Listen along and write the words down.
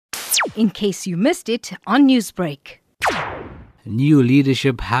in case you missed it on Newsbreak. New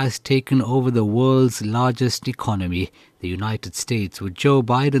leadership has taken over the world's largest economy, the United States, with Joe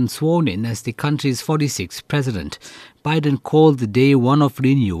Biden sworn in as the country's 46th president. Biden called the day one of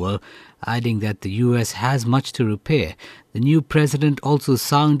renewal, adding that the US has much to repair. The new president also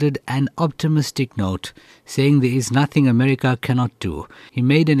sounded an optimistic note, saying there is nothing America cannot do. He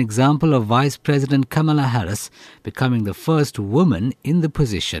made an example of Vice President Kamala Harris becoming the first woman in the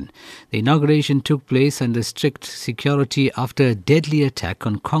position. The inauguration took place under strict security after a deadly attack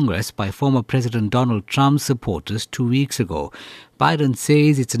on Congress by former President Donald Trump's supporters 2 weeks ago. Biden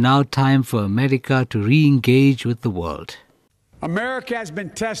says it's now time for America to re-engage with the world. America has been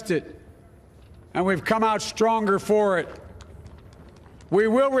tested, and we've come out stronger for it. We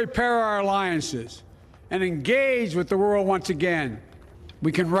will repair our alliances and engage with the world once again.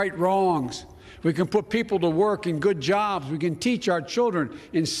 We can right wrongs. We can put people to work in good jobs. We can teach our children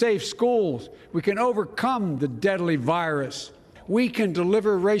in safe schools. We can overcome the deadly virus. We can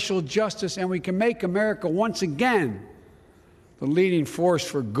deliver racial justice, and we can make America once again the leading force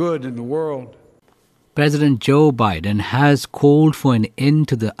for good in the world. President Joe Biden has called for an end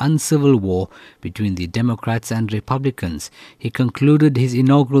to the uncivil war between the Democrats and Republicans. He concluded his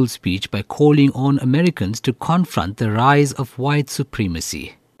inaugural speech by calling on Americans to confront the rise of white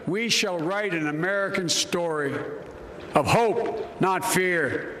supremacy. We shall write an American story of hope, not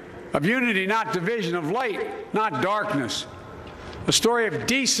fear, of unity, not division, of light, not darkness, a story of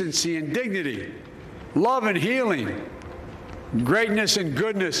decency and dignity, love and healing, greatness and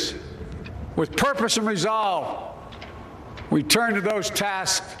goodness. With purpose and resolve, we turn to those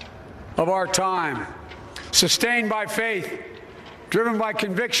tasks of our time. Sustained by faith, driven by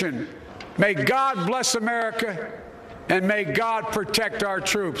conviction, may God bless America and may God protect our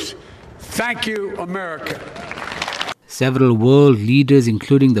troops. Thank you, America. Several world leaders,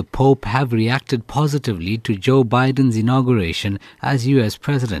 including the Pope, have reacted positively to Joe Biden's inauguration as US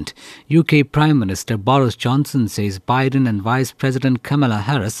President. UK Prime Minister Boris Johnson says Biden and Vice President Kamala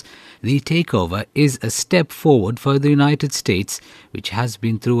Harris, the takeover is a step forward for the United States, which has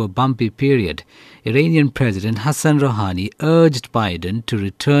been through a bumpy period. Iranian President Hassan Rouhani urged Biden to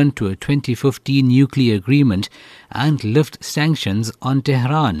return to a 2015 nuclear agreement and lift sanctions on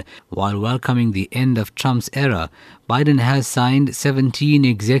Tehran, while welcoming the end of Trump's era. Biden has signed 17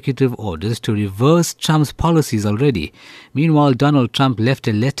 executive orders to reverse Trump's policies already. Meanwhile, Donald Trump left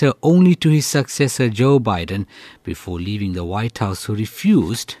a letter only to his successor Joe Biden before leaving the White House, who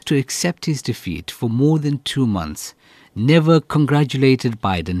refused to accept his defeat for more than 2 months. Never congratulated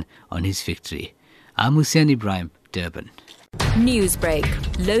Biden on his victory. I'm Hoosen Ebrahim, Durban. Newsbreak,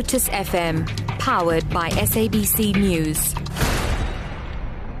 Lotus FM, powered by SABC News.